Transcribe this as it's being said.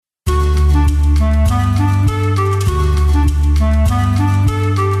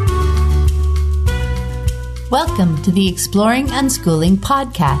Welcome to the Exploring Unschooling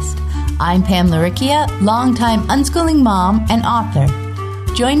podcast. I'm Pam Laricchia, longtime unschooling mom and author.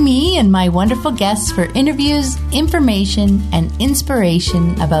 Join me and my wonderful guests for interviews, information, and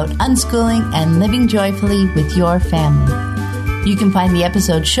inspiration about unschooling and living joyfully with your family. You can find the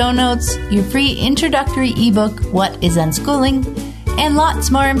episode show notes, your free introductory ebook, What is Unschooling, and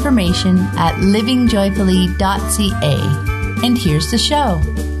lots more information at livingjoyfully.ca. And here's the show.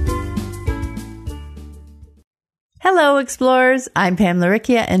 Hello, explorers. I'm Pam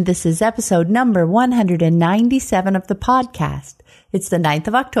Laricchia, and this is episode number 197 of the podcast. It's the 9th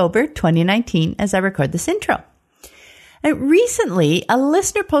of October, 2019, as I record this intro. Recently, a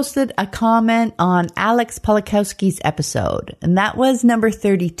listener posted a comment on Alex Polakowski's episode, and that was number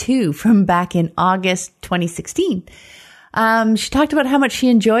 32 from back in August 2016. She talked about how much she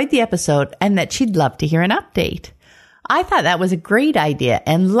enjoyed the episode and that she'd love to hear an update. I thought that was a great idea,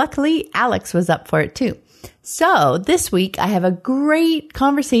 and luckily, Alex was up for it too. So this week I have a great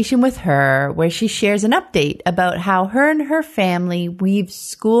conversation with her where she shares an update about how her and her family weave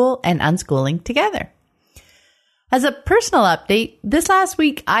school and unschooling together. As a personal update, this last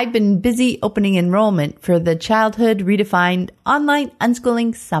week I've been busy opening enrollment for the Childhood Redefined Online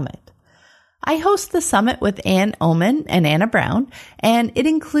Unschooling Summit. I host the summit with Ann Oman and Anna Brown, and it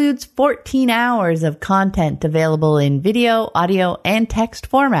includes 14 hours of content available in video, audio, and text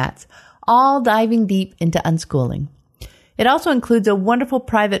formats, all diving deep into unschooling. It also includes a wonderful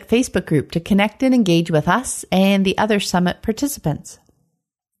private Facebook group to connect and engage with us and the other summit participants.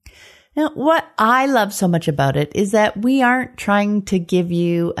 Now, what I love so much about it is that we aren't trying to give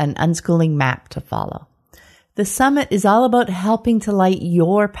you an unschooling map to follow. The summit is all about helping to light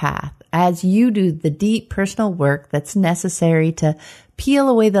your path as you do the deep personal work that's necessary to peel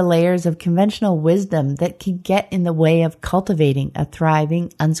away the layers of conventional wisdom that can get in the way of cultivating a thriving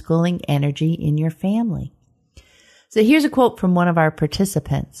unschooling energy in your family. So here's a quote from one of our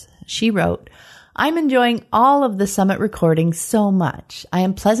participants. She wrote, "I'm enjoying all of the summit recordings so much. I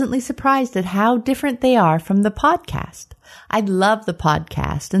am pleasantly surprised at how different they are from the podcast. I love the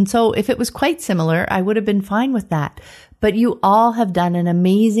podcast, and so if it was quite similar, I would have been fine with that. But you all have done an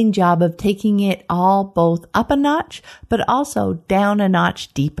amazing job of taking it all both up a notch, but also down a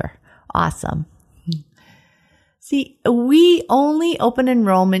notch deeper. Awesome." See, we only open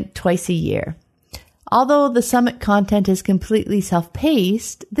enrollment twice a year. Although the summit content is completely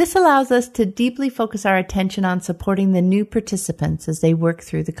self-paced, this allows us to deeply focus our attention on supporting the new participants as they work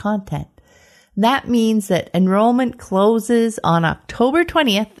through the content. That means that enrollment closes on October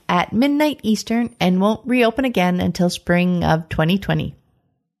 20th at midnight Eastern and won't reopen again until spring of 2020.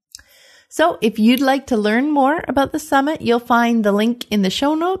 So if you'd like to learn more about the summit, you'll find the link in the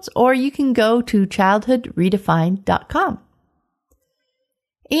show notes, or you can go to childhoodredefined.com.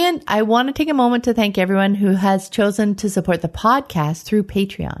 And I want to take a moment to thank everyone who has chosen to support the podcast through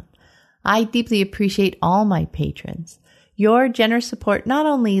Patreon. I deeply appreciate all my patrons. Your generous support not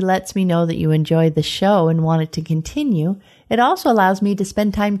only lets me know that you enjoy the show and want it to continue, it also allows me to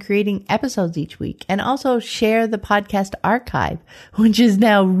spend time creating episodes each week and also share the podcast archive, which is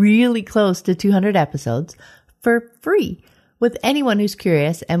now really close to 200 episodes, for free with anyone who's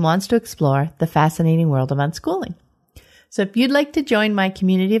curious and wants to explore the fascinating world of unschooling. So if you'd like to join my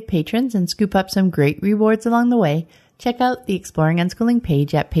community of patrons and scoop up some great rewards along the way, check out the Exploring Unschooling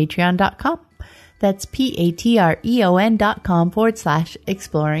page at patreon.com. That's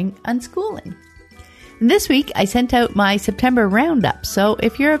patreon.com/exploring unschooling. This week, I sent out my September roundup, so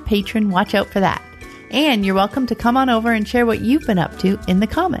if you're a patron, watch out for that. And you're welcome to come on over and share what you've been up to in the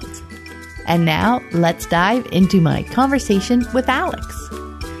comments. And now, let's dive into my conversation with Alex.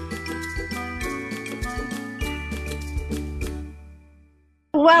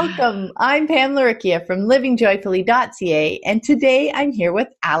 Welcome. I'm Pam Laricchia from livingjoyfully.ca, and today I'm here with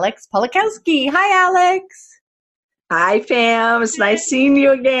Alex Polakowski. Hi, Alex. Hi, Pam. It's nice seeing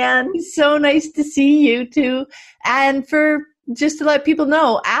you again. So nice to see you too. And just to let people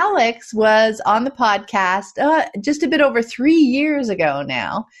know, Alex was on the podcast just a bit over 3 years ago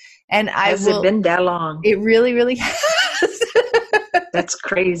now. And Has it been that long? It really, really has. That's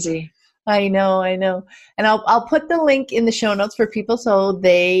crazy. I know. And I'll put the link in the show notes for people so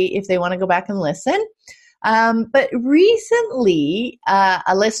if they want to go back and listen. But recently,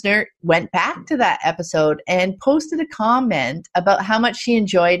 a listener went back to that episode and posted a comment about how much she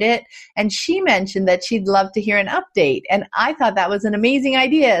enjoyed it. And she mentioned that she'd love to hear an update. And I thought that was an amazing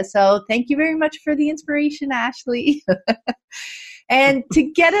idea. So thank you very much for the inspiration, Ashley. And to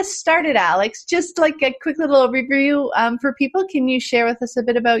get us started, Alex, just like a quick little overview for people, can you share with us a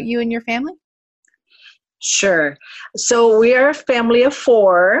bit about you and your family? Sure. So we are a family of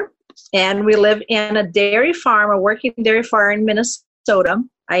four. And we live in a dairy farm, a working dairy farm in Minnesota.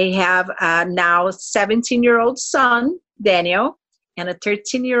 I have now a 17-year-old son, Daniel, and a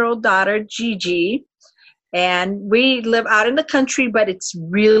 13-year-old daughter, Gigi. And we live out in the country, but it's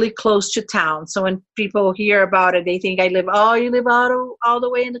really close to town. So when people hear about it, they think you live out all the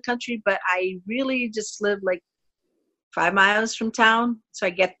way in the country. But I really just live like 5 miles from town. So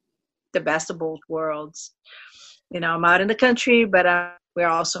I get the best of both worlds. I'm out in the country, but we're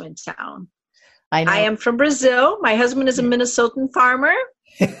also in town. I am from Brazil. My husband is a Minnesotan farmer.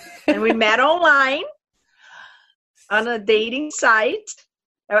 And we met online on a dating site.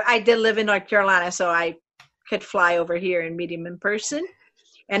 I did live in North Carolina, so I could fly over here and meet him in person.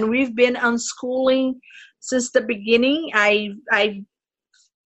 And we've been unschooling since the beginning. I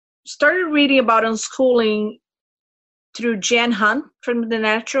started reading about unschooling through Jen Hunt from the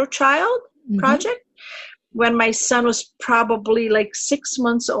Natural Child Project when my son was probably like 6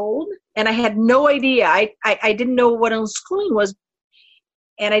 months old. And I had no idea. I didn't know what unschooling was.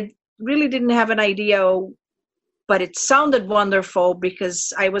 And I really didn't have an idea, but it sounded wonderful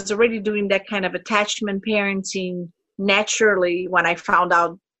because I was already doing that kind of attachment parenting naturally when I found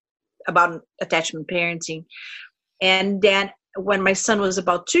out about attachment parenting. And then when my son was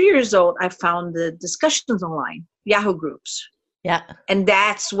about 2 years old, I found the discussions online, Yahoo groups. Yeah. And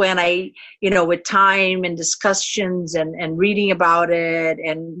that's when I, with time and discussions and reading about it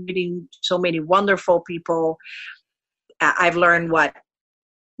and meeting so many wonderful people, I've learned what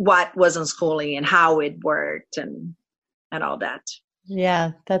was unschooling and how it worked and all that.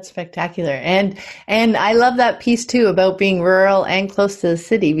 Yeah, that's spectacular. And I love that piece too about being rural and close to the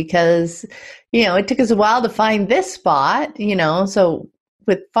city because, it took us a while to find this spot, so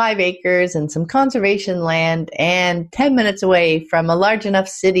with 5 acres and some conservation land and 10 minutes away from a large enough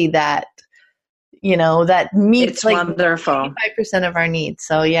city that, that meets it's like wonderful. 85% of our needs.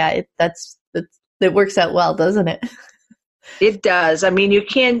 So yeah, it works out well, doesn't it? It does. I mean,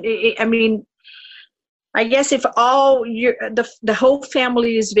 I guess if the whole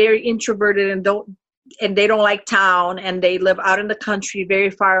family is very introverted and they don't like town and they live out in the country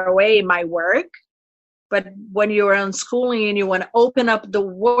very far away, it might work. But when you're unschooling and you want to open up the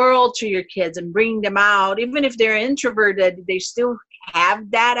world to your kids and bring them out, even if they're introverted, they still have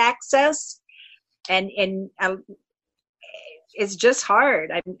that access. And it's just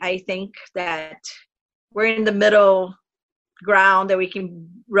hard. I think that we're in the middle ground that we can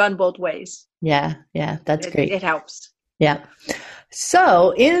run both ways. Yeah, that's great. It helps. Yeah.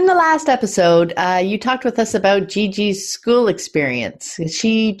 So in the last episode, you talked with us about Gigi's school experience.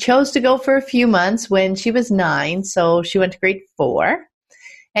 She chose to go for a few months when she was 9, so she went to grade 4.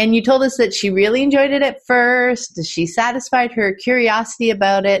 And you told us that she really enjoyed it at first. She satisfied her curiosity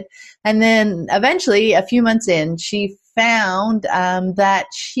about it. And then eventually, a few months in, she found that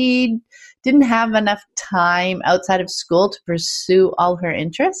she didn't have enough time outside of school to pursue all her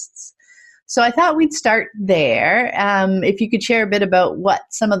interests. So I thought we'd start there. If you could share a bit about what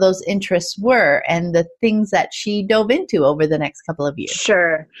some of those interests were and the things that she dove into over the next couple of years.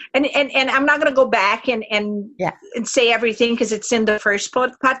 Sure. And I'm not going to go back and say everything because it's in the first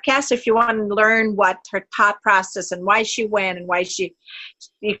podcast. If you want to learn what her thought process and why she went and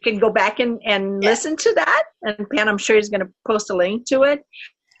you can go back and listen to that. And Pam, I'm sure, is going to post a link to it.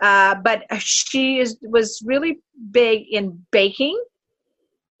 But she was really big in baking.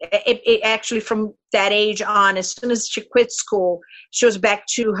 It actually, from that age on, as soon as she quit school, she was back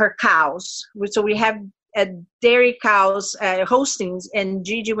to her cows. So we have dairy cows hostings, and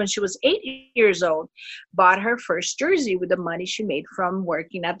Gigi, when she was 8 years old, bought her first jersey with the money she made from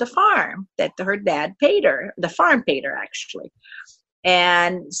working at the farm that her dad paid her. The farm paid her, actually.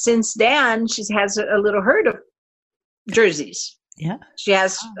 And since then, she has a little herd of jerseys. Yeah. She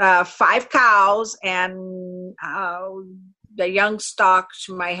has 5 cows, and the young stock,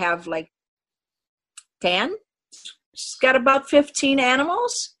 she might have like 10. She's got about 15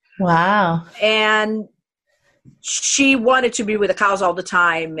 animals. Wow. And she wanted to be with the cows all the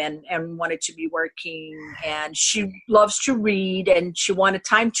time and wanted to be working. And she loves to read, and she wanted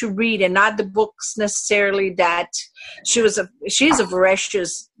time to read and not the books necessarily that she's a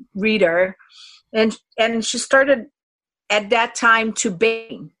voracious reader. And she started at that time to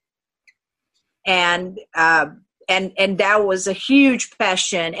bake. And that was a huge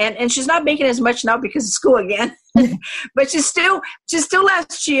passion. And she's not baking as much now because of school again. But she's still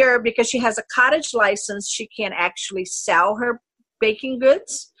last year, because she has a cottage license, she can actually sell her baking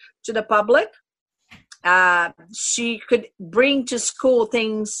goods to the public. She could bring to school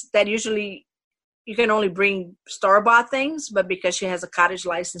things that usually you can only bring store-bought things, but because she has a cottage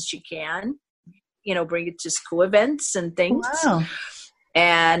license, she can, bring it to school events and things. Wow.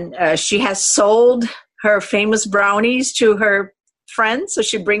 And she has sold her famous brownies to her friends. So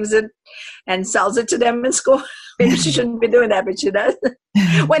she brings it and sells it to them in school. Maybe she shouldn't be doing that, but she does.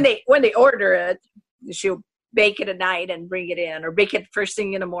 When they order it, she'll bake it at night and bring it in, or bake it first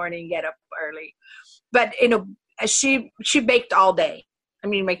thing in the morning, get up early. But, she baked all day. I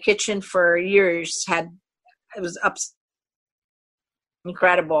mean, my kitchen for years it was up.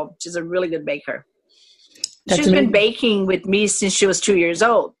 Incredible. She's a really good baker. She's been baking with me since she was 2 years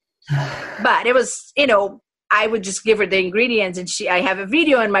old. But it was, I would just give her the ingredients, and I have a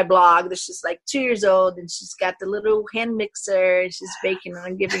video in my blog that she's like 2 years old, and she's got the little hand mixer, and she's baking and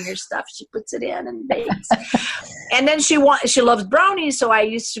I'm giving her stuff. She puts it in and bakes. And then she loves brownies, so I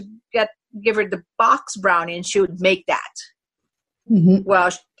used to give her the box brownie, and she would make that. Mm-hmm. Well,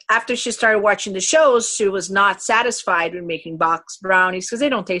 after she started watching the shows, she was not satisfied with making box brownies because they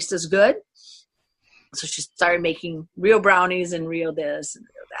don't taste as good. So she started making real brownies and real this and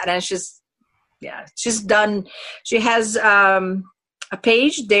real that. And she's done. She has a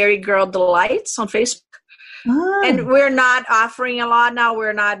page, Dairy Girl Delights, on Facebook. Oh. And we're not offering a lot now.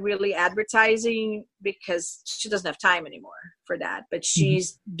 We're not really advertising because she doesn't have time anymore for that. But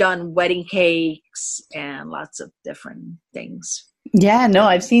she's done wedding cakes and lots of different things. Yeah, no,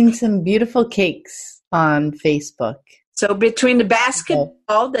 I've seen some beautiful cakes on Facebook. So between the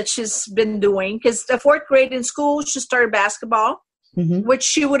basketball that she's been doing, because the 4th grade in school, she started basketball, which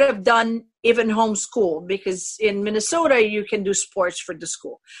she would have done even homeschooled, because in Minnesota, you can do sports for the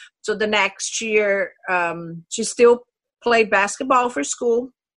school. So the next year, she still played basketball for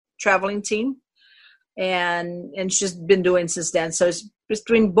school, traveling team, and she's been doing since then. So it's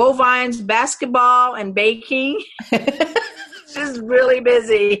between bovines, basketball, and baking. She's really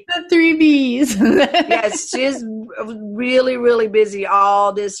busy. The 3 B's. Yes, she's really, really busy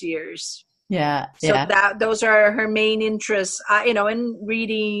all these years. Yeah. So those are her main interests, in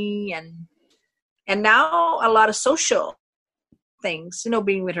reading and now a lot of social things,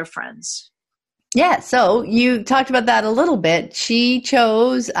 being with her friends. Yeah. So you talked about that a little bit. She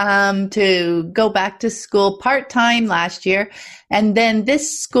chose to go back to school part-time last year. And then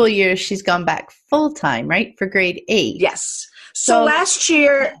this school year, she's gone back full-time, right? For grade 8. Yes. So last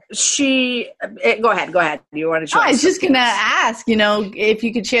year, go ahead. You want to choose? I was just going to ask, if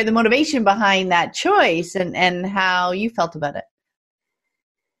you could share the motivation behind that choice and how you felt about it.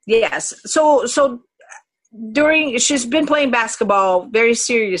 Yes. So she's been playing basketball very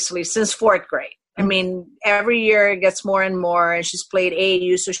seriously since 4th grade. I mean, every year it gets more and more, and she's played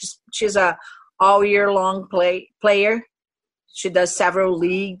AAU. So she's a all year long player. She does several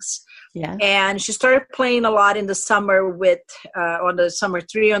leagues. Yeah. And she started playing a lot in the summer on the summer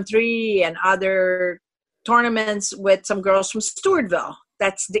 3-on-3 and other tournaments with some girls from Stewartville.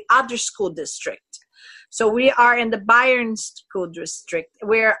 That's the other school district. So we are in the Byron school district.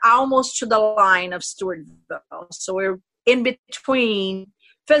 We're almost to the line of Stewartville. So we're in between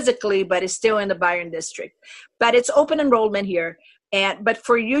physically, but it's still in the Byron district. But it's open enrollment here. But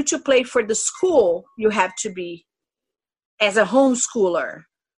for you to play for the school, you have to be, as a homeschooler,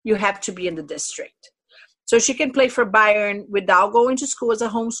 you have to be in the district. So she can play for Byron without going to school as a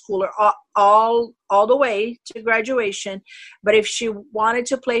homeschooler all the way to graduation. But if she wanted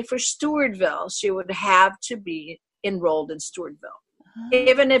to play for Stewartville, she would have to be enrolled in Stewartville,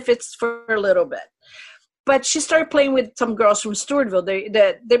 even if it's for a little bit. But she started playing with some girls from Stewartville.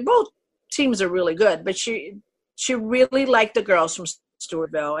 They both teams are really good, but she really liked the girls from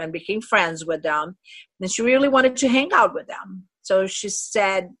Stewartville and became friends with them. And she really wanted to hang out with them. So she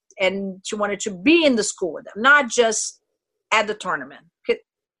said, and she wanted to be in the school with them, not just at the tournament.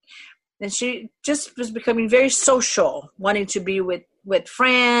 And she just was becoming very social, wanting to be with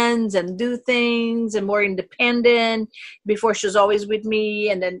friends and do things and more independent. Before she was always with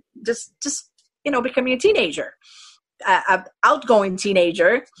me, and then just becoming a teenager, an outgoing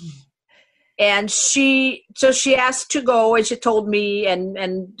teenager. And she asked to go, and she told me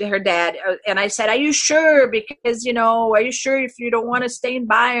and her dad, and I said, are you sure? Because, are you sure if you don't want to stay in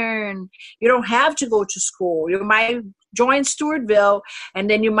Byron, you don't have to go to school. You might join Stewartville, and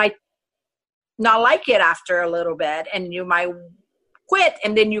then you might not like it after a little bit, and you might quit,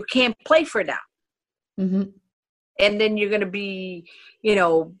 and then you can't play for them. Mm-hmm. And then you're going to be,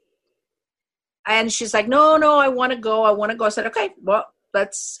 and she's like, no, I want to go. I said, okay, well,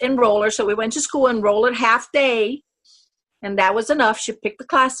 let's enroll her. So we went to school, enroll her half day, and that was enough. She picked the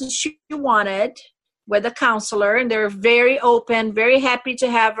classes she wanted with a counselor, and they're very open, very happy to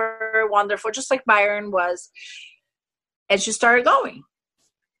have her, wonderful, just like Byron was. And she started going.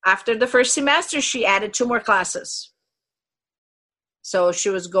 After the first semester, she added 2 more classes. So she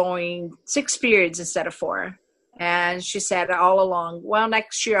was going 6 periods instead of 4. And she said all along, well,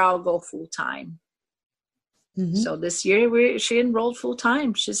 next year I'll go full time. Mm-hmm. So this year she enrolled full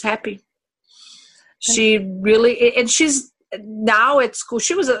time. She's happy. She really, and she's now at school.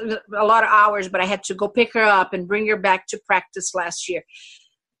 She was a lot of hours, but I had to go pick her up and bring her back to practice last year.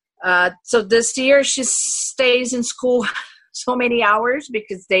 So this year she stays in school so many hours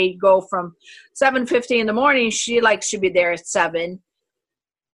because they go from 7:50 in the morning. She likes to be there at 7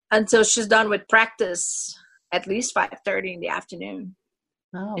 until she's done with practice, at least 5:30 in the afternoon.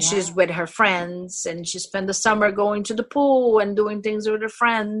 Oh, wow. She's with her friends, and she spent the summer going to the pool and doing things with her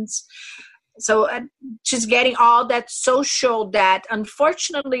friends. So she's getting all that social that,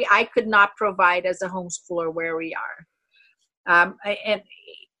 unfortunately, I could not provide as a homeschooler where we are.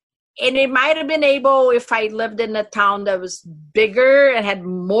 And it might have been able if I lived in a town that was bigger and had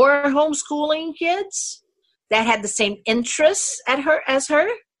more homeschooling kids that had the same interests as her.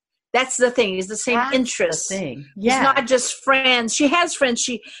 That's the thing. It's the same interests. Yeah. It's not just friends. She has friends.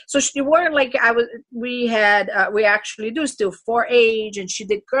 She weren't like I was. We actually do still 4-H, and she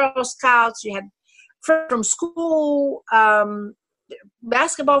did Girl Scouts. She had friends from school,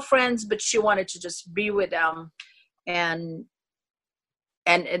 basketball friends, but she wanted to just be with them, and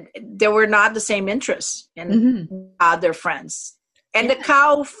they were not the same interests and other friends. And the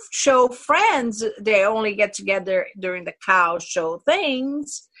cow show friends, they only get together during the cow show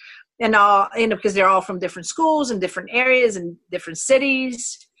things. And all, because they're all from different schools and different areas and different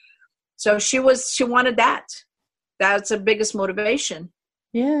cities. So she wanted that. That's her biggest motivation.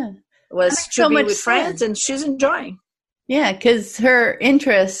 Yeah. Was to be with friends, and she's enjoying. Yeah, because her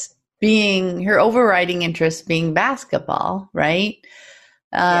overriding interest being basketball, right?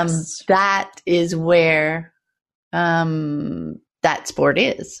 Yes. That is where that sport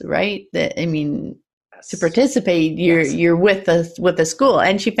is, right? To participate, you're with a school,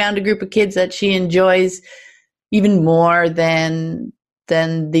 and she found a group of kids that she enjoys even more than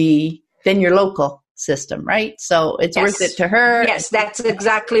your local system, right? So it's worth it to her. Yes, that's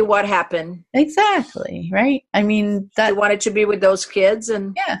exactly what happened. Exactly, right? That she wanted to be with those kids,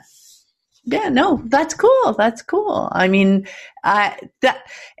 and no, that's cool. That's cool.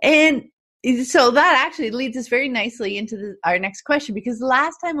 So that actually leads us very nicely into our next question, because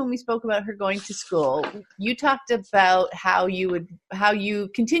last time when we spoke about her going to school, you talked about how you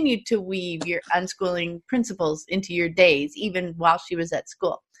continued to weave your unschooling principles into your days, even while she was at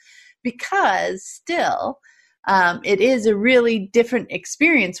school, because still it is a really different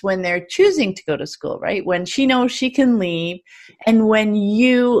experience when they're choosing to go to school, right? When she knows she can leave, and when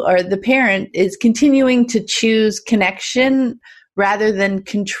you or the parent is continuing to choose connection rather than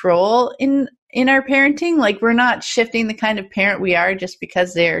control in our parenting. Like, we're not shifting the kind of parent we are just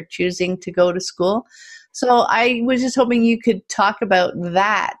because they're choosing to go to school. So I was just hoping you could talk about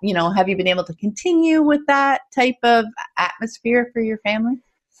that. Have you been able to continue with that type of atmosphere for your family?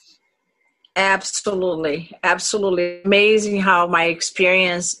 Absolutely. Absolutely. Amazing how my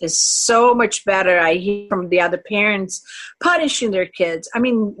experience is so much better. I hear from the other parents punishing their kids.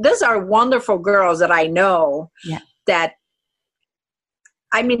 Those are wonderful girls that I know that,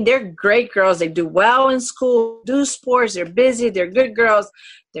 they're great girls. They do well in school, do sports. They're busy. They're good girls.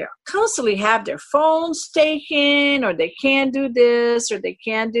 They constantly have their phones taken, or they can't do this, or they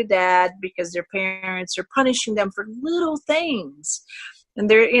can't do that because their parents are punishing them for little things. And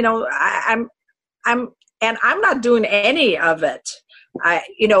they're, I'm not doing any of it.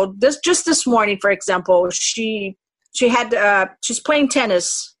 This morning, for example, she's playing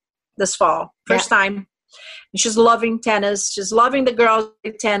tennis this fall, first time. And she's loving tennis. She's loving the girls'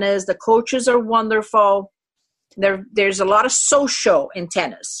 tennis. The coaches are wonderful. There's a lot of social in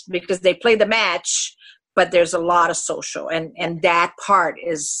tennis because they play the match, but there's a lot of social. And that part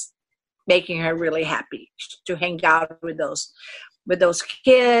is making her really happy to hang out with those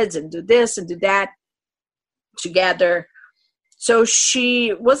kids and do this and do that together. So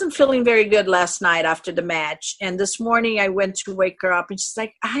she wasn't feeling very good last night after the match. And this morning I went to wake her up, and she's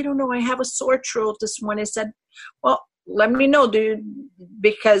like, I don't know, I have a sore throat this morning. I said, well, let me know,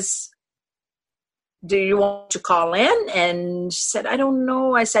 because do you want to call in? And she said, I don't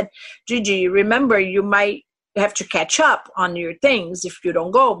know. I said, Gigi, remember, you might have to catch up on your things if you don't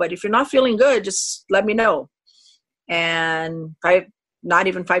go. But if you're not feeling good, just let me know. And not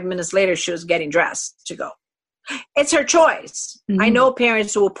even 5 minutes later, she was getting dressed to go. It's her choice. Mm-hmm. I know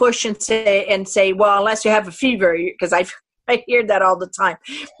parents who will push and say, well, unless you have a fever, because I hear that all the time,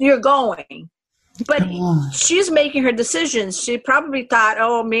 you're going. But she's making her decisions. She probably thought,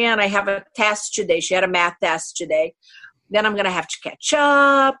 oh, man, I have a test today. She had a math test today. Then I'm going to have to catch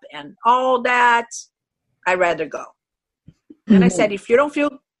up and all that. I'd rather go. Mm-hmm. And I said, if you don't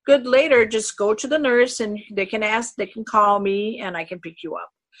feel good later, just go to the nurse and they can call me and I can pick you up.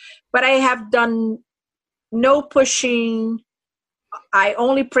 But I have done no pushing. I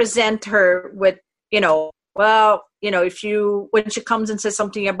only present her with, when she comes and says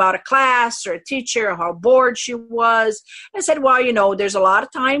something about a class or a teacher or how bored she was, I said, well, there's a lot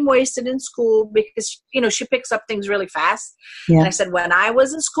of time wasted in school because, she picks up things really fast. Yeah. And I said, when I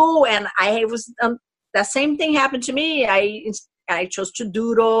was in school and I was, that same thing happened to me. I chose to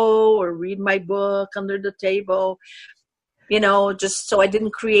doodle or read my book under the table, just so I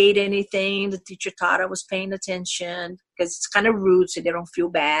didn't create anything. The teacher thought I was paying attention because it's kind of rude so they don't feel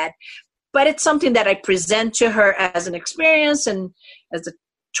bad. But it's something that I present to her as an experience and as the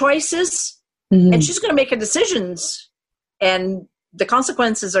choices. Mm-hmm. And she's going to make her decisions. And the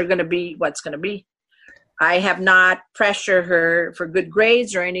consequences are going to be what's going to be. I have not pressured her for good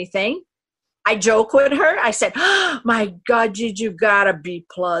grades or anything. I joke with her. I said, oh, my God, you got a B+.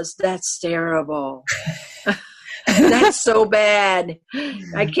 That's terrible. That's so bad.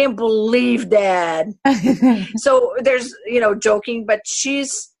 I can't believe that. So there's, joking, but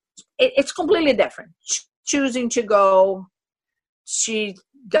it's completely different. Choosing to go, she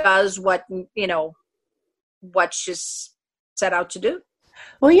does what she's set out to do.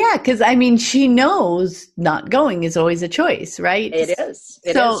 Well, yeah, because, she knows not going is always a choice, right? It is.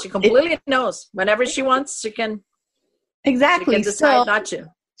 It is. She completely knows. Whenever she wants, she can. Exactly. She can decide not to.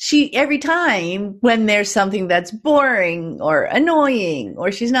 Every time when there's something that's boring or annoying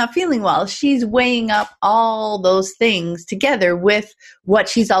or she's not feeling well, she's weighing up all those things together with what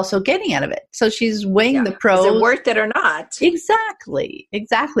she's also getting out of it. So she's weighing the pros. Is it worth it or not? Exactly.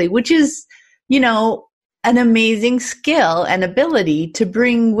 Which is, an amazing skill and ability to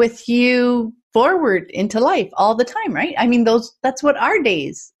bring with you forward into life all the time, right? That's what our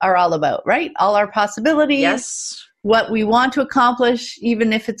days are all about, right? All our possibilities. Yes. What we want to accomplish,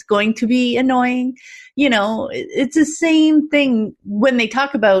 even if it's going to be annoying. It's the same thing when they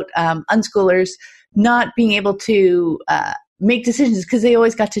talk about unschoolers not being able to make decisions because they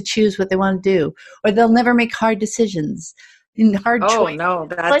always got to choose what they want to do, or they'll never make hard decisions and hard choices. Oh,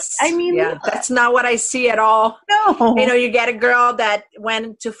 no, that's not what I see at all. No. You get a girl that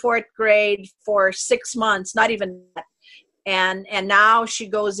went to fourth grade for 6 months, not even that. And now she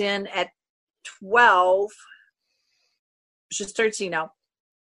goes in at 12. She's 13 now.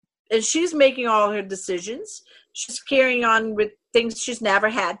 And she's making all her decisions. She's carrying on with things she's never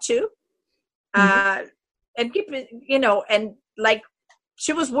had to. Mm-hmm. And keeping, and like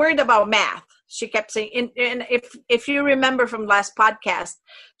she was worried about math. She kept saying, and if you remember from last podcast,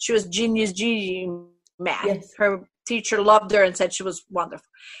 she was Genius Gigi in math. Yes. Her teacher loved her and said she was wonderful.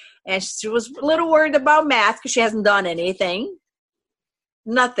 And she was a little worried about math because she hasn't done anything.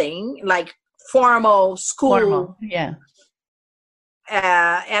 Nothing like formal school. Yeah.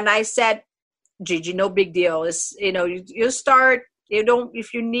 And I said, Gigi, no big deal. It's, you start,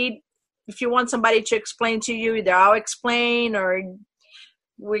 if you want somebody to explain to you, either I'll explain or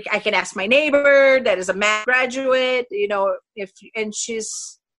I can ask my neighbor that is a math graduate, and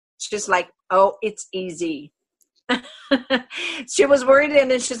she's like, oh, it's easy. She was worried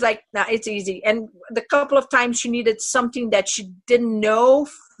and then she's like, no, it's easy. And the couple of times she needed something that she didn't know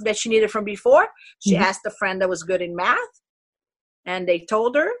that she needed from before, she asked a friend that was good in math. And they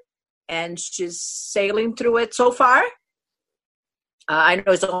told her, and she's sailing through it so far. I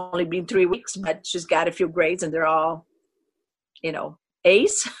know it's only been 3 weeks, but she's got a few grades, and they're all,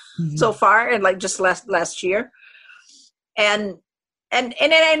 A's so far, and like just last year. And then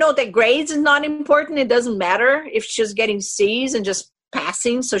I know that grades is not important. It doesn't matter if she's getting C's and just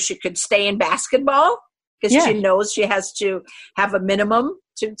passing, so she could stay in basketball because she knows she has to have a minimum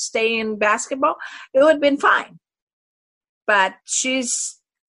to stay in basketball. It would have been fine. But she's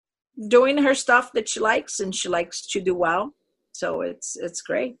doing her stuff that she likes, and she likes to do well. So it's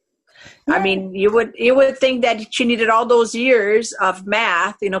great. Yeah. You would think that she needed all those years of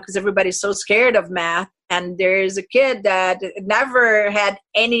math, because everybody's so scared of math. And there's a kid that never had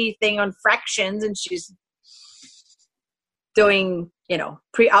anything on fractions, and she's doing,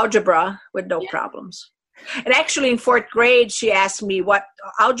 pre-algebra with no problems. And actually in fourth grade, she asked me what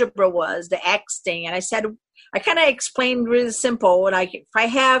algebra was, the X thing. And I said, I kind of explained really simple. And if I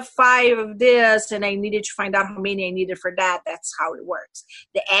have 5 of this and I needed to find out how many I needed for that, that's how it works.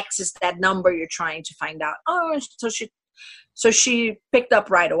 The X is that number you're trying to find out. Oh, so she picked up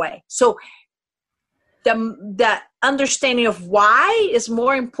right away. So the understanding of why is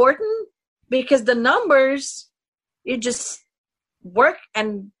more important, because the numbers, you just work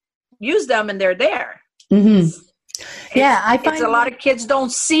and use them and they're there. Mm-hmm. I find a lot of kids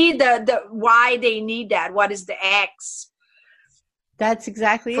don't see the why they need that. What is the X? That's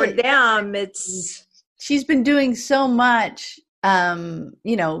exactly For it. them, it's She's been doing so much,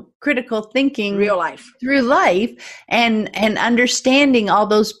 critical thinking real life through life, and understanding all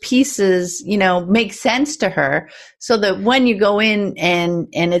those pieces, make sense to her, so that when you go in and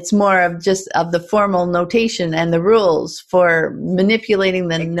it's more of just of the formal notation and the rules for manipulating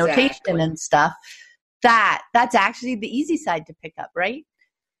the notation and stuff, that's actually the easy side to pick up, right?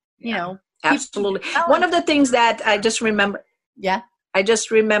 Absolutely. One of the things that I just remember, I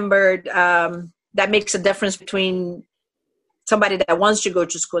just remembered that makes a difference between somebody that wants to go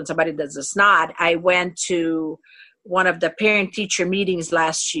to school and somebody that does not. I went to one of the parent-teacher meetings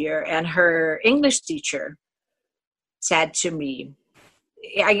last year, and her English teacher said to me,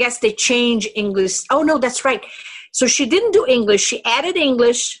 I guess they changed English. Oh, no, that's right. So she didn't do English. She added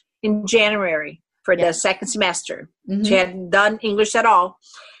English in January for the second semester. Mm-hmm. She hadn't done English at all.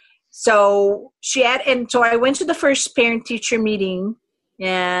 So so I went to the first parent-teacher meeting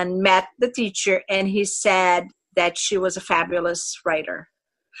and met the teacher, and he said that she was a fabulous writer.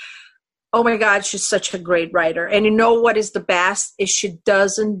 Oh my God, she's such a great writer. And you know what is the best? Is she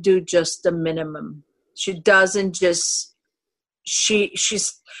doesn't do just the minimum. She doesn't just,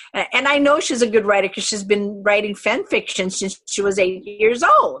 she's, and I know she's a good writer because she's been writing fan fiction since she was 8 years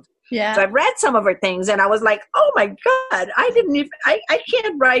old. Yeah. So I've read some of her things, and I was like, oh my God, I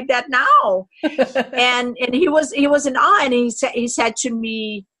can't write that now. and he was in awe, and he said to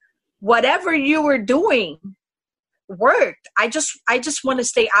me, whatever you were doing worked. I just want to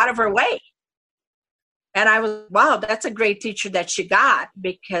stay out of her way. And I was, wow, that's a great teacher that she got,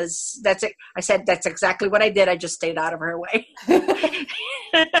 because that's it. I said, that's exactly what I did. I just stayed out of her way.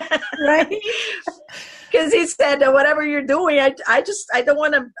 Right. Because he said, whatever you're doing, I don't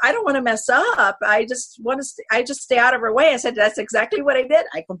want to mess up. I just stay out of her way. I said, that's exactly what I did.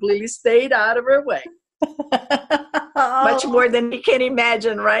 I completely stayed out of her way. Much more than you can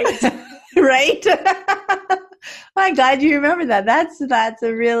imagine, right? Right. I'm glad you remember that. That's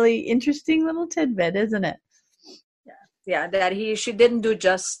a really interesting little tidbit, isn't it? Yeah, that she didn't do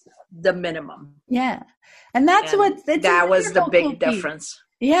just the minimum. Yeah. And that was the big difference.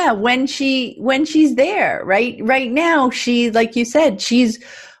 Yeah, when she's there, right? Right now, she, like you said, she's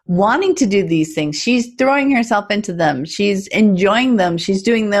wanting to do these things. She's throwing herself into them. She's enjoying them. She's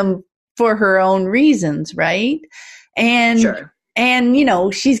doing them for her own reasons, right? And sure. And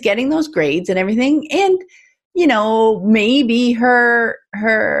she's getting those grades and everything. And maybe her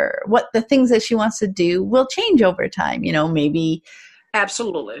what the things that she wants to do will change over time. Maybe.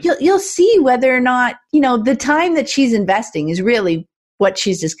 Absolutely. You'll see whether or not, the time that she's investing is really what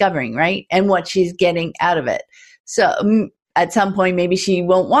she's discovering, right? And what she's getting out of it. So at some point, maybe she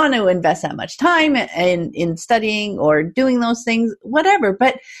won't want to invest that much time in studying or doing those things, whatever.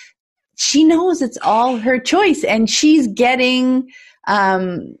 But she knows it's all her choice, and she's getting,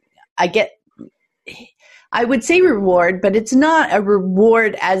 I would say reward, but it's not a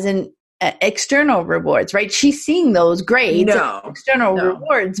reward as in external rewards, right? She's seeing those grades, external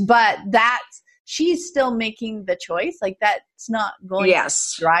rewards, but she's still making the choice. Like, that's not going to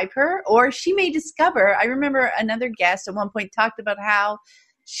drive her, or she may discover. I remember another guest at one point talked about how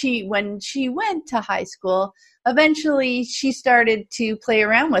when she went to high school, eventually she started to play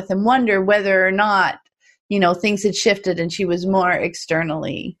around with and wonder whether or not, things had shifted and she was more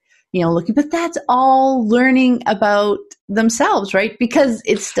externally, looking. But that's all learning about themselves, right? Because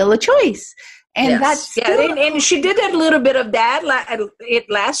it's still a choice. And that's and she did a little bit of that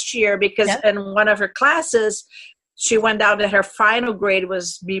last year, because in one of her classes, she went out that her final grade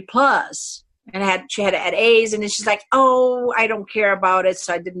was B+, and she had A's, and then she's like, oh, I don't care about it,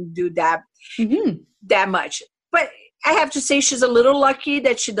 so I didn't do that that much. But I have to say, she's a little lucky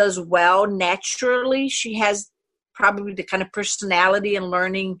that she does well naturally. She has probably the kind of personality and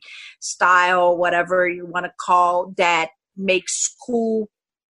learning style, whatever you want to call, that makes school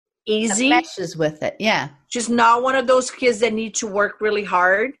easy. Meshes with it, yeah. She's not one of those kids that need to work really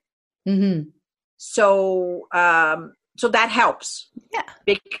hard. Mm-hmm. So that helps. Yeah.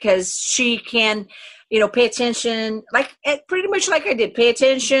 Because she can, pay attention, pretty much like I did. Pay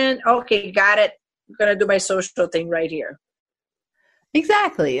attention. Okay, got it. I'm going to do my social thing right here.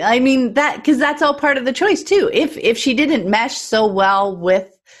 Exactly. I mean, because that's all part of the choice too. If she didn't mesh so well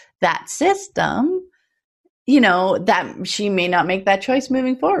with that system, that she may not make that choice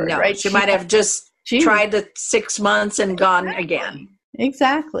moving forward, right? She might have just tried the 6 months and gone again.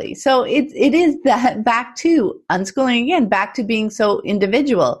 Exactly. So it is that back to unschooling again, back to being so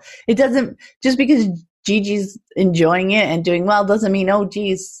individual. It doesn't, just because Gigi's enjoying it and doing well doesn't mean, oh,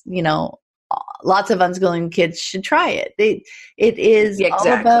 geez, lots of unschooling kids should try it. It is all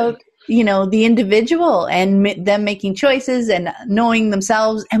about, the individual and them making choices and knowing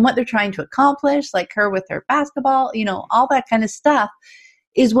themselves and what they're trying to accomplish, like her with her basketball, all that kind of stuff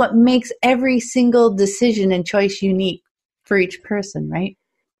is what makes every single decision and choice unique for each person, right?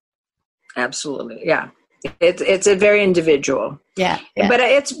 Absolutely. Yeah. It's a very individual. Yeah. But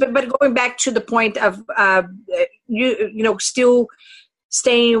going back to the point of still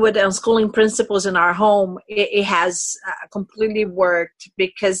staying with the unschooling principles in our home, it has completely worked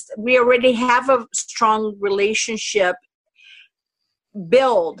because we already have a strong relationship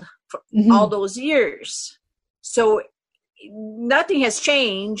build for all those years. So nothing has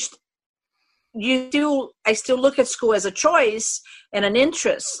changed. I still look at school as a choice and an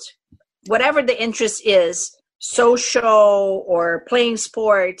interest. Whatever the interest is, social or playing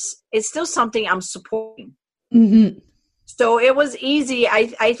sports, it's still something I'm supporting. Mm-hmm. So it was easy.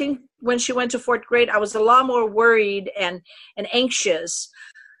 I think when she went to fourth grade, I was a lot more worried and anxious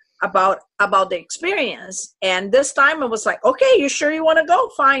about the experience. And this time I was like, okay, you sure you want to go?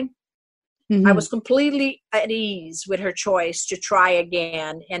 Fine. Mm-hmm. I was completely at ease with her choice to try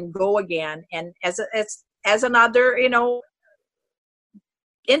again and go again. And as another,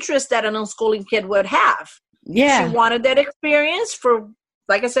 interest that an unschooling kid would have. Yeah. She wanted that experience for,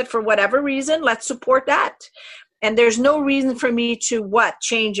 like I said, for whatever reason, let's support that. And there's no reason for me to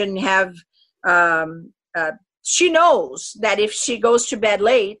change and have, she knows that if she goes to bed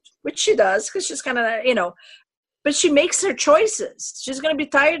late, which she does, because she's kind of, but she makes her choices. She's going to be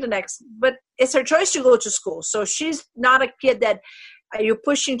tired but it's her choice to go to school. So she's not a kid that you're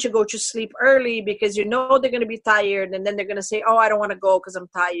pushing to go to sleep early because they're going to be tired, and then they're going to say, oh, I don't want to go because I'm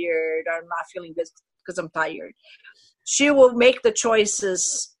tired, or I'm not feeling good because I'm tired. She will make the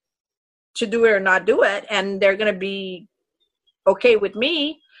choices to do it or not do it, and they're going to be okay with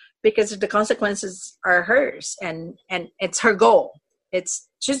me because the consequences are hers, and it's her goal.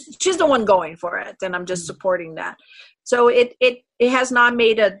 She's the one going for it, and I'm just supporting that. So it has not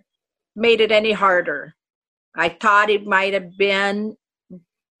made it any harder. I thought it might have been.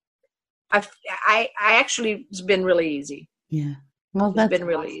 I actually, it's been really easy. Yeah. Well, that's been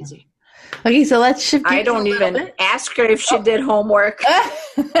really easy. Okay, so let's shift. I don't even ask her if she did homework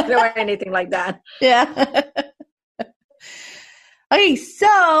or anything like that. Yeah. Okay,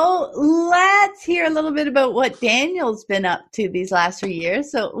 so let's hear a little bit about what Daniel's been up to these last 3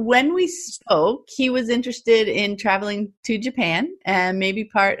 years. So when we spoke, he was interested in traveling to Japan and maybe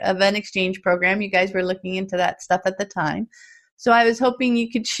part of an exchange program. You guys were looking into that stuff at the time. So I was hoping you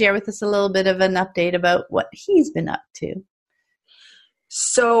could share with us a little bit of an update about what he's been up to.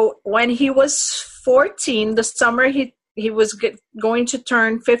 So when he was 14, the summer he was going to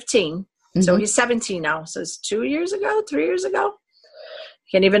turn 15. Mm-hmm. So he's 17 now. So it's 3 years ago.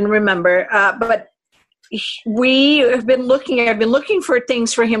 Can't even remember. But I've been looking for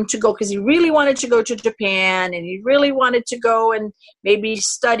things for him to go because he really wanted to go to Japan, and he really wanted to go and maybe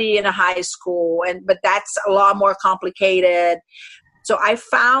study in a high school, but that's a lot more complicated. So I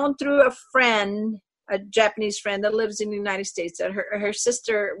found through a friend, a Japanese friend that lives in the United States, that her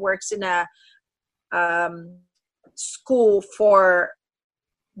sister works in a school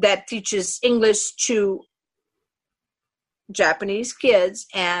that teaches English to Japanese kids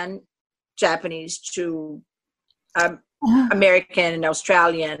and Japanese to American and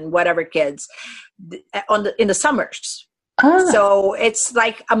Australian, whatever kids, in the summers. So it's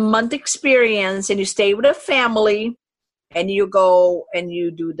like a month experience, and you stay with a family, and you go and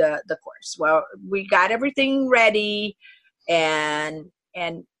you do the course. Well, we got everything ready, and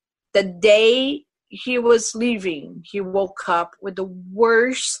the day he was leaving, he woke up with the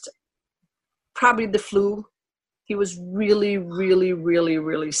worst, probably the flu. He was really, really, really,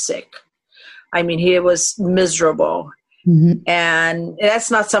 really sick. I mean, he was miserable. Mm-hmm. And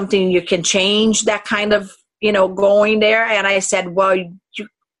that's not something you can change, that kind of, going there. And I said, well,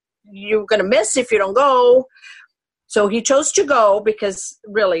 you're going to miss if you don't go. So he chose to go because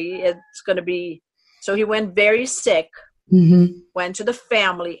really it's going to be, so he went very sick, went to the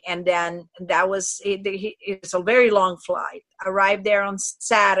family. And then it's a very long flight. Arrived there on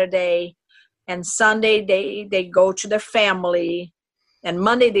Saturday, and Sunday they go to their family, and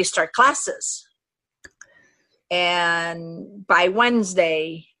Monday they start classes. And by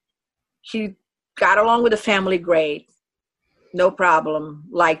Wednesday, he got along with the family great. No problem.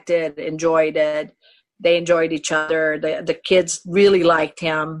 Liked it, enjoyed it. They enjoyed each other. The kids really liked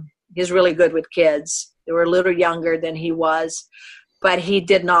him. He's really good with kids. They were a little younger than he was, but he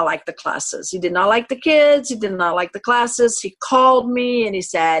did not like the classes. He did not like the kids. He did not like the classes. He called me and he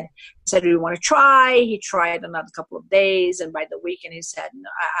said, do you want to try? He tried another couple of days, and by the weekend he said, no,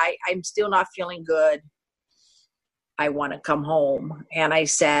 I'm still not feeling good. I want to come home. And I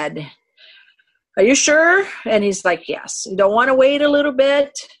said, are you sure? And he's like, yes. You don't want to wait a little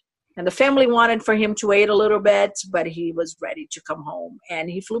bit? And the family wanted for him to wait a little bit, but he was ready to come home, and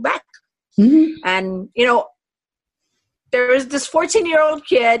he flew back. Mm-hmm. And, you know, there was this 14-year-old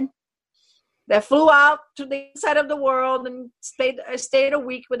kid that flew out to the side of the world and stayed a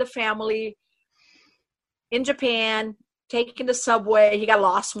week with the family in Japan, taking the subway. He got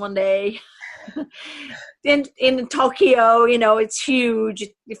lost one day in Tokyo. You know, it's huge.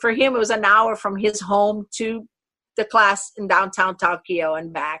 For him, it was an hour from his home to the class in downtown Tokyo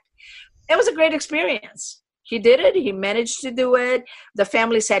and back. It was a great experience. He did it. He managed to do it. The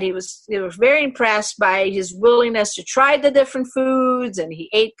family said they were very impressed by his willingness to try the different foods, and he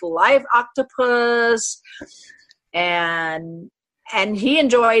ate live octopus, and he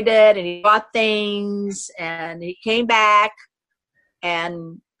enjoyed it, and he bought things, and he came back,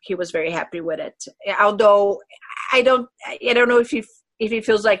 and he was very happy with it. Although I don't know if he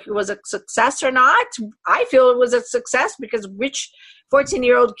feels like it was a success or not. I feel it was a success, because which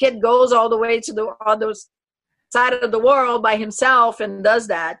 14-year-old kid goes all the way to the other side of the world by himself and does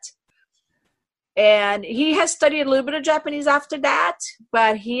that? And he has studied a little bit of Japanese after that,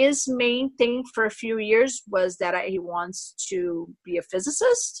 but his main thing for a few years was that he wants to be a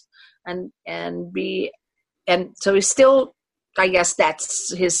physicist and so he's still, I guess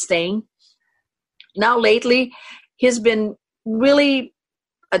that's his thing. Now lately, he's been really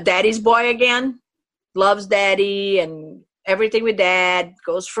a daddy's boy again, loves daddy and everything with dad,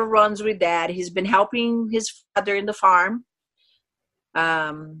 goes for runs with dad. He's been helping his father in the farm.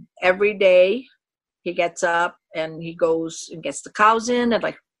 Every day he gets up and he goes and gets the cows in at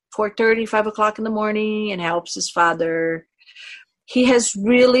like 4:30, 5 o'clock in the morning and helps his father. He has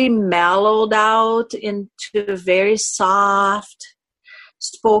really mellowed out into a very soft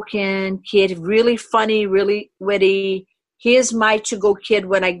spoken kid, really funny, really witty. He is my to-go kid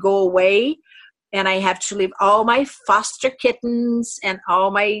when I go away and I have to leave all my foster kittens and all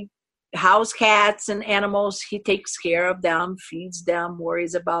my house cats and animals. He takes care of them, feeds them,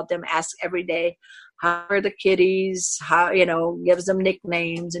 worries about them, asks every day, how are the kitties, gives them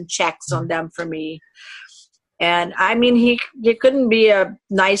nicknames and checks on them for me. And I mean, he couldn't be a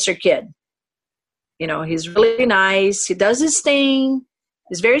nicer kid. You know, he's really nice. He does his thing.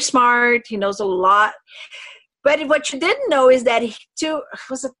 He's very smart. He knows a lot. But what you didn't know is that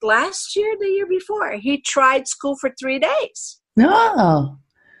was it last year, the year before? He tried school for 3 days. No.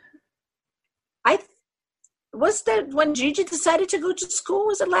 Was that when Gigi decided to go to school?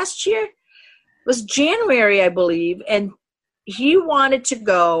 Was it last year? It was January, I believe. And he wanted to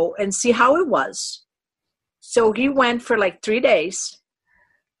go and see how it was. So he went for like 3 days.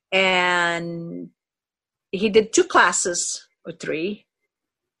 And he did 2 classes or 3.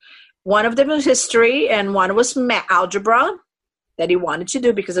 One of them was history, and one was algebra that he wanted to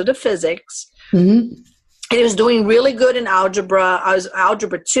do because of the physics. Mm-hmm. And he was doing really good in algebra. I was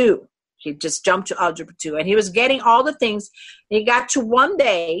algebra 2. He just jumped to algebra 2, and he was getting all the things. He got to one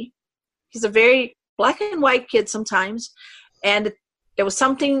day. He's a very black and white kid sometimes, and there was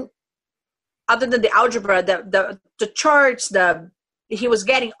something other than the algebra, the charts. He was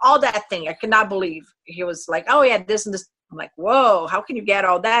getting all that thing. I could not believe. He was like, "Oh yeah, this and this." I'm like, whoa, how can you get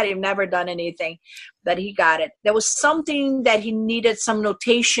all that? You've never done anything. But he got it. There was something that he needed, some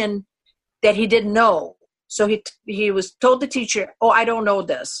notation that he didn't know. So he was told the teacher, oh, I don't know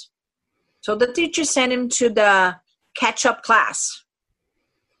this. So the teacher sent him to the catch-up class.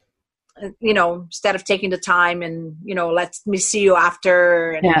 Instead of taking the time and, let me see you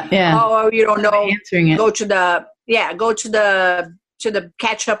after. And, oh, you don't know. Go to the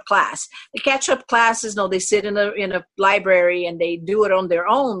catch-up class. The catch-up classes, they sit in a library and they do it on their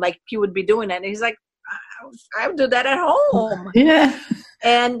own, like you would be doing it. And he's like, I would do that at home. Yeah.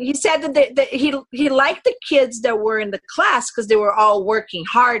 And he said that he liked the kids that were in the class because they were all working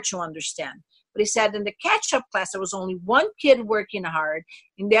hard to understand. But he said in the catch-up class, there was only one kid working hard,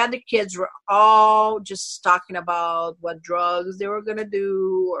 and the other kids were all just talking about what drugs they were going to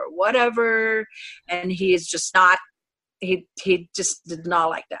do or whatever. And he is just not. He just did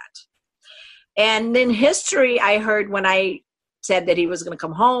not like that. And in history, I heard when I said that he was going to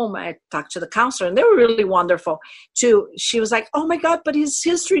come home, I talked to the counselor, and they were really wonderful too. She was like, oh my God, but his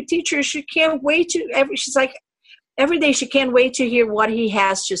history teacher, she can't wait she's like, every day she can't wait to hear what he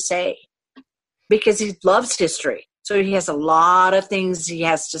has to say because he loves history. So he has a lot of things he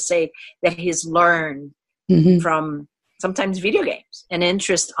has to say that he's learned from sometimes video games and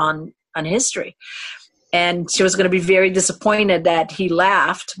interest on history. And she was going to be very disappointed that he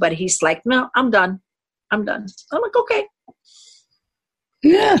left, but he's like, no, I'm done. I'm like, okay.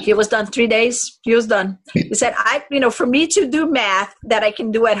 Yeah. He was done 3 days. He was done. He said, for me to do math that I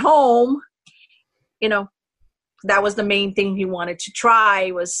can do at home, that was the main thing he wanted to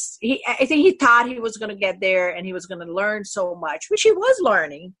try. I think he thought he was going to get there and he was going to learn so much, which he was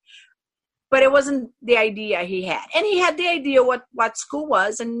learning, but it wasn't the idea he had. And he had the idea what school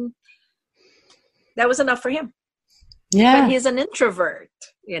was, and that was enough for him. Yeah. But he's an introvert,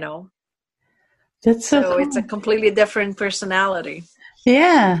 That's so cool. It's a completely different personality.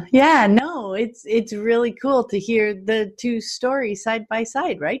 Yeah. Yeah. No, it's really cool to hear the two stories side by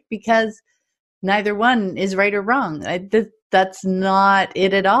side, right? Because neither one is right or wrong. That's not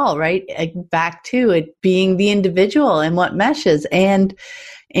it at all, right? Back to it being the individual and what meshes. And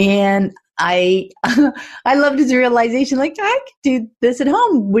I loved his realization, like, I could do this at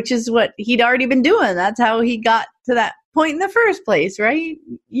home, which is what he'd already been doing. That's how he got to that point in the first place, right?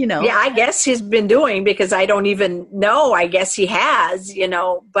 Yeah, I guess he's been doing, because I don't even know. I guess he has,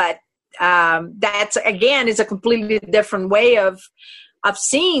 but that's, again, is a completely different way of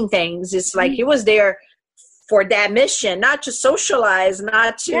seeing things. It's like he was there for that mission, not to socialize,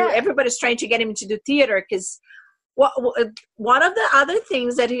 not to, everybody's trying to get him to do theater, because one of the other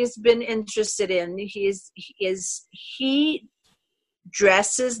things that he's been interested in is he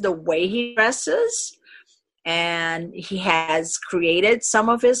dresses the way he dresses, and he has created some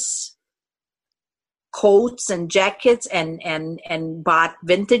of his coats and jackets and bought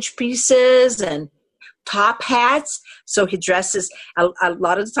vintage pieces and top hats. So he dresses a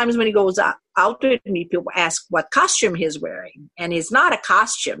lot of the times when he goes out with me, people ask what costume he's wearing, and it's not a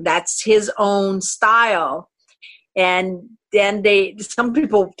costume, that's his own style. And then some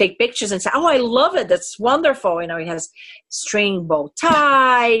people take pictures and say, oh, I love it, that's wonderful. He has string bow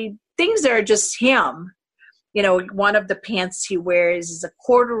tie, things that are just him. One of the pants he wears is a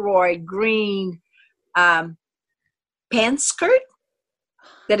corduroy green pants skirt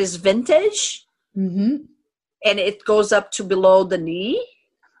that is vintage. Mm-hmm. And it goes up to below the knee.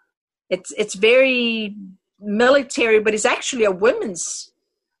 It's very military, but it's actually a women's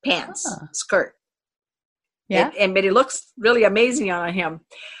pants skirt. Yeah. But it looks really amazing on him.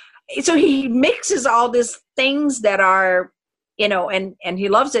 So he mixes all these things that are, and he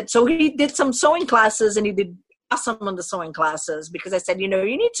loves it. So he did some sewing classes, and he did awesome on the sewing classes, because I said, you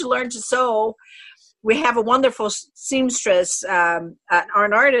need to learn to sew. We have a wonderful seamstress, an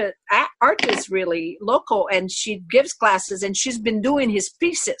artist really local, and she gives classes, and she's been doing his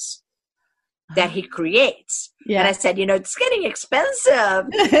pieces that he creates. Yeah. And I said, it's getting expensive.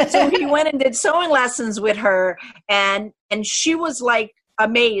 So he went and did sewing lessons with her, and she was like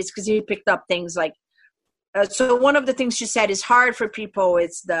amazed, because he picked up things like, so one of the things she said is hard for people.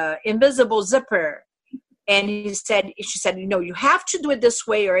 It's the invisible zipper. And she said, you have to do it this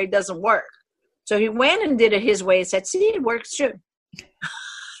way or it doesn't work. So he went and did it his way and said, see, it works too.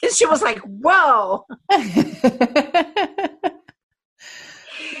 And she was like, whoa.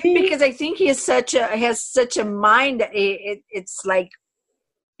 Because I think he has such a mind. It's like,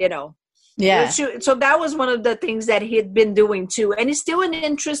 Yeah. So that was one of the things that he had been doing too. And it's still an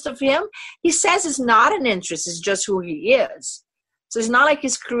interest of him. He says it's not an interest. It's just who he is. So it's not like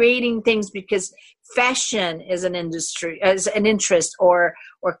he's creating things because fashion is an industry, as an interest, or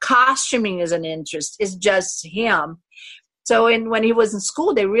costuming is an interest. It's just him. So when he was in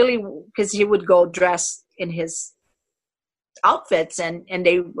school, because he would go dressed in his outfits, and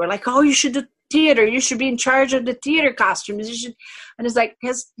they were like, oh, you should do theater. You should be in charge of the theater costumes. You should. And it's like,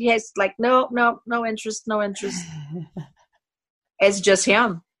 he has like, no interest. It's just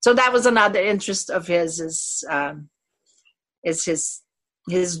him. So that was another interest of his is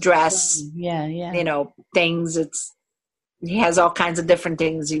his dress. Yeah. Things. He has all kinds of different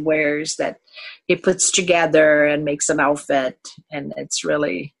things he wears that he puts together and makes an outfit, and it's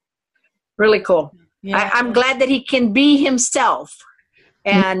really, really cool. Yeah. I'm glad that he can be himself.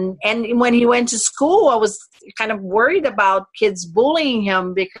 And when he went to school, I was kind of worried about kids bullying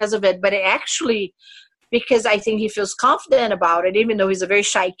him because of it, but because I think he feels confident about it, even though he's a very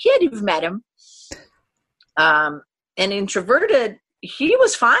shy kid. You've met him. And introverted, he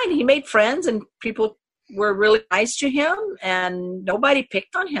was fine. He made friends, and people were really nice to him, and nobody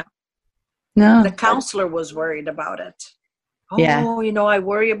picked on him. No. The counselor was worried about it. Yeah. I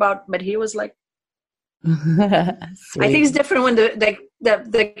worry about, but he was like, I think it's different when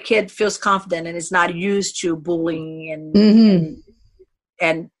the kid feels confident and is not used to bullying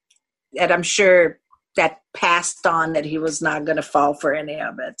and I'm sure that passed on, that he was not going to fall for any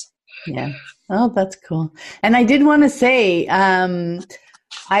of it. Yeah. Oh, that's cool. And I did want to say,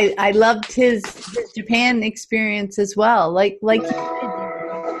 I loved his Japan experience as well. Like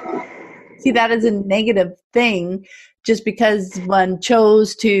see that as a negative thing, just because one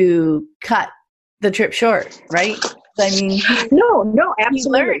chose to cut the trip short, right? I mean, No,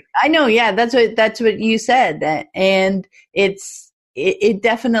 absolutely. I know. Yeah, that's what you said, and it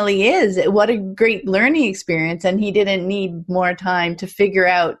definitely is. What a great learning experience, and he didn't need more time to figure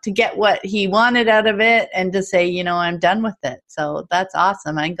out to get what he wanted out of it, and to say, I'm done with it. So that's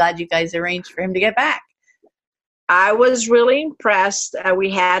awesome. I'm glad you guys arranged for him to get back. I was really impressed.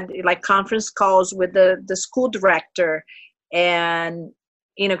 We had like conference calls with the school director, and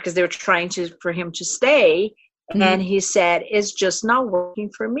because they were trying for him to stay, and he said, "It's just not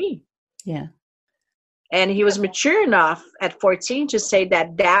working for me." Yeah. And he was mature enough at 14 to say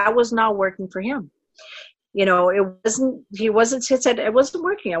that was not working for him. He said, it wasn't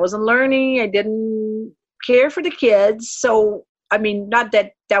working. I wasn't learning. I didn't care for the kids. So, I mean, not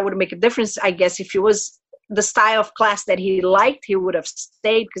that would make a difference. I guess if it was the style of class that he liked, he would have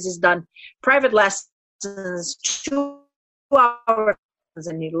stayed, because he's done private lessons 2 hours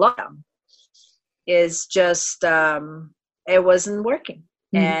and he loved them. It's just, it wasn't working.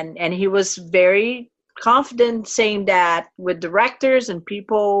 And he was very confident saying that with directors and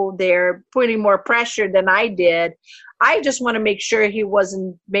people, they're putting more pressure than I did. I just want to make sure he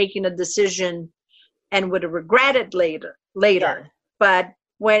wasn't making a decision and would have regretted later. Yeah. But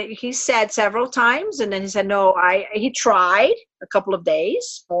when he said several times, and then he said, no, he tried a couple of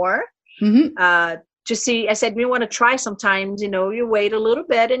days more to see. I said, we want to try sometimes, you wait a little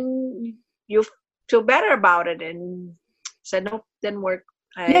bit and you feel better about it. And said, nope, didn't work.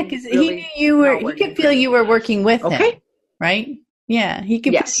 Because he knew you were. He could feel you were working with him, right? Yeah, he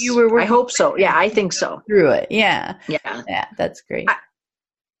could feel you were working. I hope so. Yeah, I think so. Through it, yeah, that's great.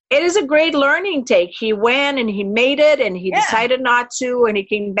 It is a great learning take. He went and he made it, and he decided not to, and he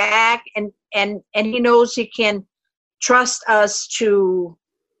came back, and he knows he can trust us to,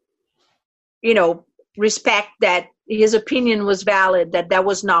 respect that his opinion was valid, that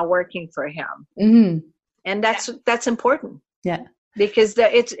was not working for him, and that's important. Yeah. Because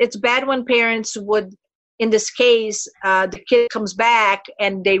it's bad when parents would, in this case, the kid comes back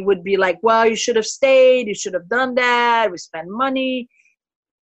and they would be like, well, you should have stayed, you should have done that, we spent money.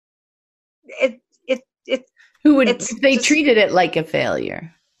 They treated it like a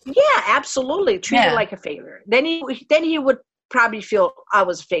failure. Yeah, absolutely. Treat it like a failure. Then he would probably feel I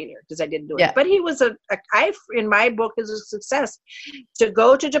was a failure because I didn't do it. But he was in my book, is a success to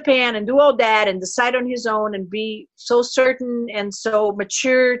go to Japan and do all that and decide on his own and be so certain and so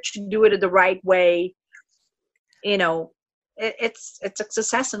mature to do it the right way. It's a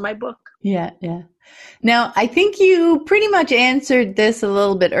success in my book. Yeah. Now, I think you pretty much answered this a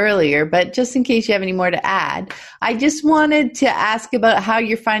little bit earlier, but just in case you have any more to add, I just wanted to ask about how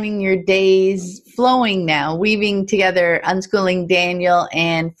you're finding your days flowing now, weaving together unschooling Daniel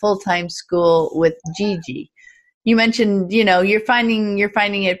and full-time school with Gigi. You mentioned, you're finding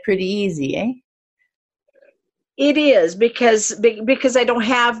it pretty easy, eh? It is because I don't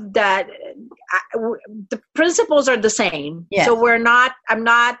have that. The principles are the same. Yes. So I'm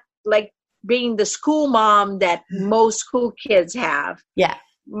not like being the school mom that most school kids have. Yeah.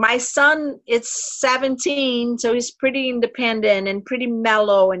 My son is 17, so he's pretty independent and pretty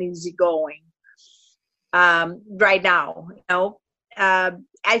mellow and easygoing right now.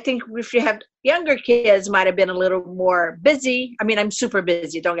 I think if you have younger kids, might have been a little more busy. I mean, I'm super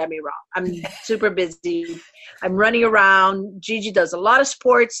busy. Don't get me wrong. I'm super busy. I'm running around. Gigi does a lot of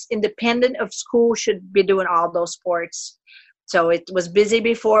sports, independent of school, should be doing all those sports. So it was busy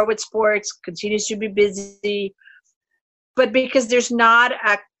before with sports, continues to be busy. But because there's not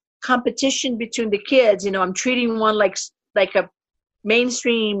a competition between the kids, I'm treating one like a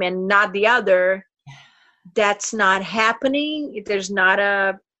mainstream and not the other. That's not happening. There's not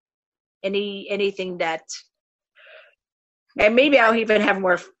anything that, and maybe I'll even have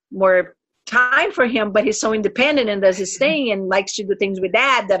more time for him, but he's so independent and does his thing and likes to do things with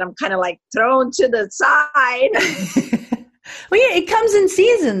dad that I'm kind of like thrown to the side. Well, yeah, it comes in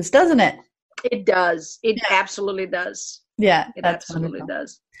seasons, doesn't it? It does. It absolutely does. Yeah, it absolutely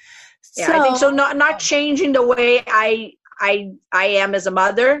does. Yeah, I think so. Not changing the way I am as a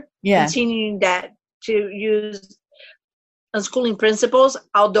mother. Yeah, continuing that to use unschooling principles.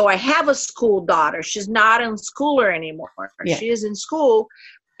 Although I have a school daughter, she's not in schooler anymore. Yeah. She is in school,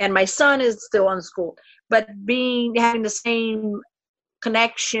 and my son is still in school. But having the same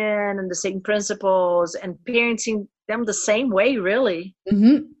connection and the same principles and parenting them the same way, really,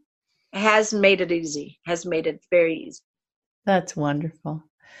 has made it easy. Has made it very easy. That's wonderful.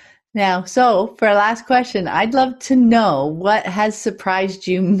 Now, so for our last question, I'd love to know what has surprised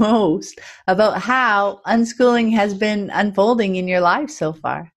you most about how unschooling has been unfolding in your life so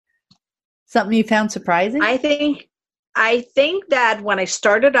far. Something you found surprising? I think that when I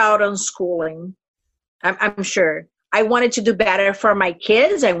started out unschooling, I'm sure I wanted to do better for my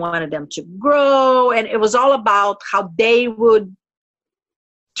kids. I wanted them to grow. And it was all about how they would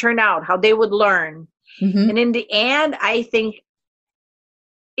turn out, how they would learn. Mm-hmm. And in the end, I think,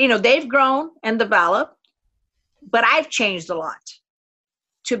 they've grown and developed, but I've changed a lot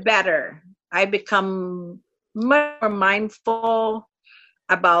to better. I've become much more mindful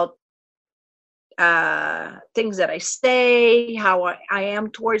about things that I say, how I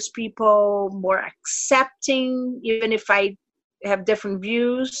am towards people, more accepting, even if I have different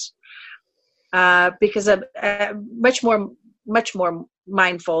views, because I'm much more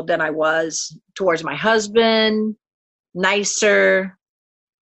mindful than I was towards my husband, nicer.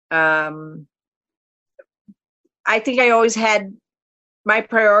 I think I always had my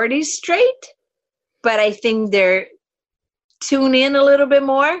priorities straight, but I think they're tuned in a little bit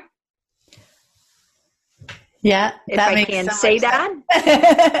more. Yeah, if I can say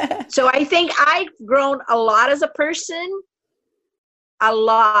that. So I think I've grown a lot as a person, a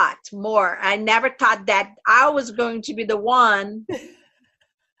lot more. I never thought that I was going to be the one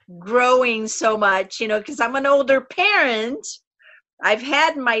growing so much, because I'm an older parent. I've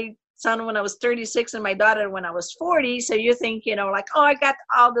had my son when I was 36 and my daughter when I was 40. So you think, like, oh, I got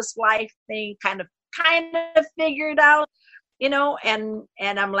all this life thing kind of figured out, and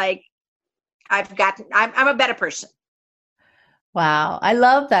I'm like, I'm a better person. Wow. I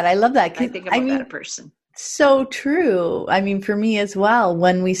love that. I think I'm a better person. So true. I mean, for me as well,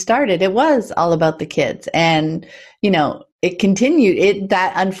 when we started, it was all about the kids, and, it continued,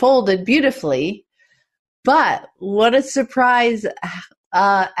 that unfolded beautifully, but what a surprise,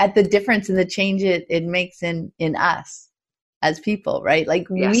 at the difference and the change it makes in us as people, right? Like,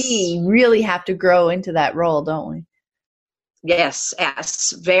 yes. We really have to grow into that role, don't we? Yes,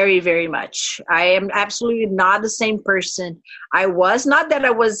 very, very much. I am absolutely not the same person I was. Not that I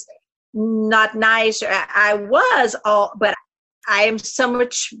was not nice. I was but I am so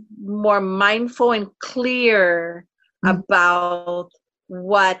much more mindful and clear about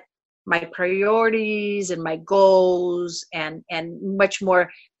what my priorities and my goals, and much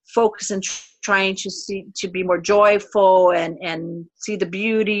more focused and trying to be more joyful and see the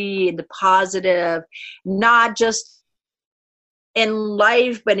beauty and the positive, not just in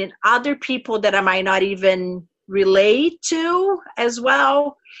life, but in other people that I might not even relate to as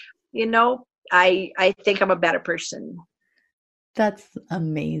well. I think I'm a better person. That's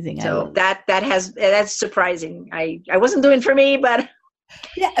amazing. So that's surprising. I wasn't doing for me, but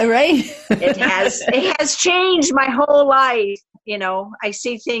yeah, right. it has changed my whole life. I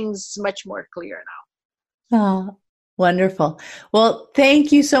see things much more clear now. Oh, wonderful. Well,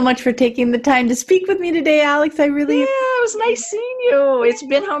 thank you so much for taking the time to speak with me today, Alex. It was nice seeing you. It's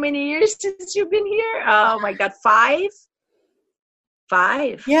been how many years since you've been here? Oh my God, 5?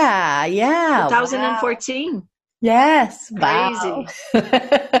 5. Yeah. 2014. Wow. Yes. Crazy. Wow.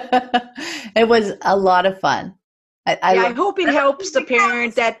 It was a lot of fun. I hope it helps the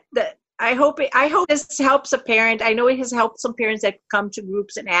parent I hope this helps a parent. I know it has helped some parents that come to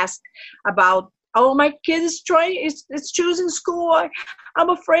groups and ask about, oh, my kid is it's choosing school. I'm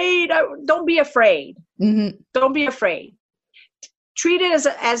afraid. Don't be afraid. Mm-hmm. Don't be afraid. Treat it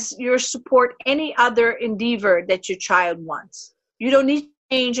as your support any other endeavor that your child wants. You don't need to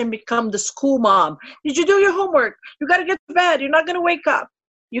change and become the school mom. Did you do your homework? You got to get to bed. You're not going to wake up.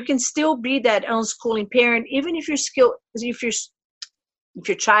 You can still be that unschooling parent, even if if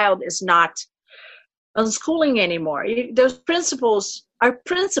your child is not unschooling anymore. Those principles are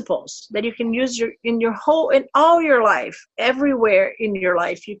principles that you can use in all your life, everywhere in your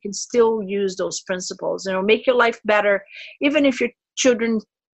life. You can still use those principles, and it'll make your life better, even if your children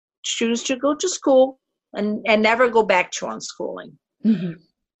choose to go to school and never go back to unschooling. Mm-hmm.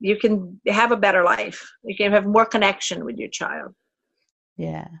 You can have a better life. You can have more connection with your child.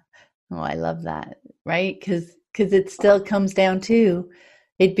 Yeah. Oh, I love that. Right? Because it still comes down to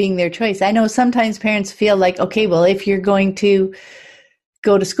it being their choice. I know sometimes parents feel like, okay, well, if you're going to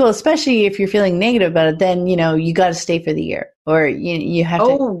go to school, especially if you're feeling negative about it, then, you got to stay for the year, or you have to.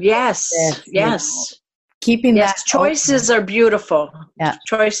 Oh, yes. Keeping that. Choices are beautiful. Yeah.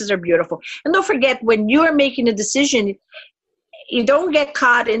 Choices are beautiful. And don't forget, when you are making a decision, you don't get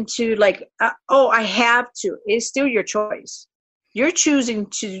caught into like, I have to. It's still your choice. You're choosing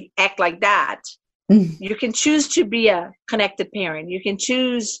to act like that. Mm-hmm. You can choose to be a connected parent. You can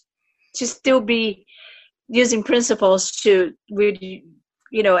choose to still be using principles as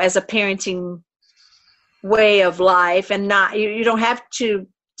a parenting way of life, and not, you don't have to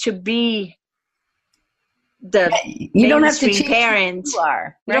be you don't have to change parent. You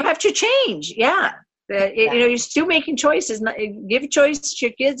are, right? You don't have to change. Yeah. You're still making choices. Give choice to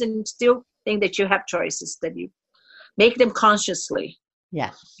your kids and still think that you have choices that you make them consciously.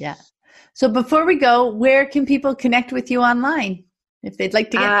 Yeah. So before we go, where can people connect with you online if they'd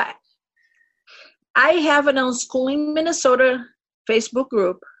like to get? I have an Unschooling Minnesota Facebook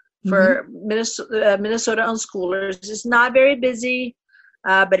group for Minnesota unschoolers. It's not very busy,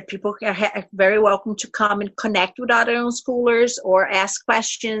 but people are very welcome to come and connect with other unschoolers or ask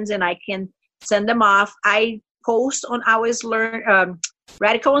questions, and I can send them off. I post on Always Learn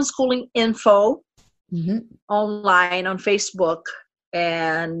Radical Unschooling info online on Facebook,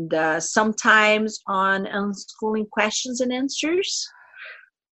 and sometimes on Unschooling Questions and Answers.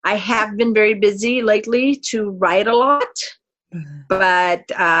 I have been very busy lately to write a lot, but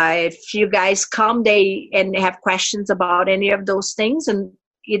if you guys come and have questions about any of those things in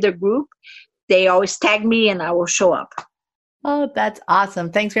either group, they always tag me and I will show up. Oh, that's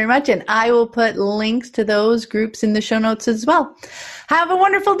awesome. Thanks very much. And I will put links to those groups in the show notes as well. Have a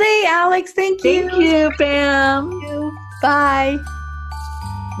wonderful day, Alex. Thank you. Thank you, Pam. Thank you. Bye.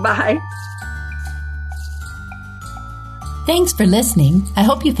 Bye. Thanks for listening. I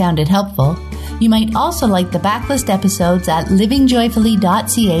hope you found it helpful. You might also like the backlist episodes at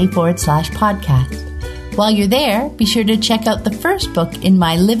livingjoyfully.ca/podcast. While you're there, be sure to check out the first book in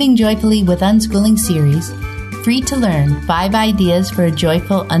my Living Joyfully with Unschooling series, Free to Learn, 5 Ideas for a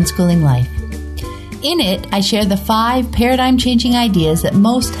Joyful Unschooling Life. In it, I share the 5 paradigm-changing ideas that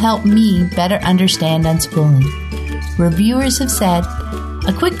most help me better understand unschooling. Reviewers have said,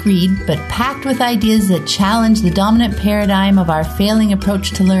 a quick read, but packed with ideas that challenge the dominant paradigm of our failing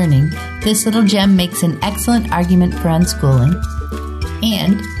approach to learning, this little gem makes an excellent argument for unschooling.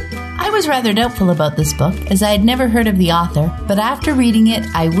 And I was rather doubtful about this book, as I had never heard of the author, but after reading it,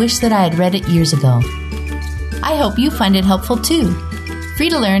 I wish that I had read it years ago. I hope you find it helpful too. Free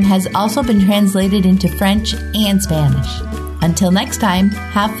to Learn has also been translated into French and Spanish. Until next time,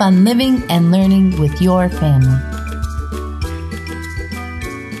 have fun living and learning with your family.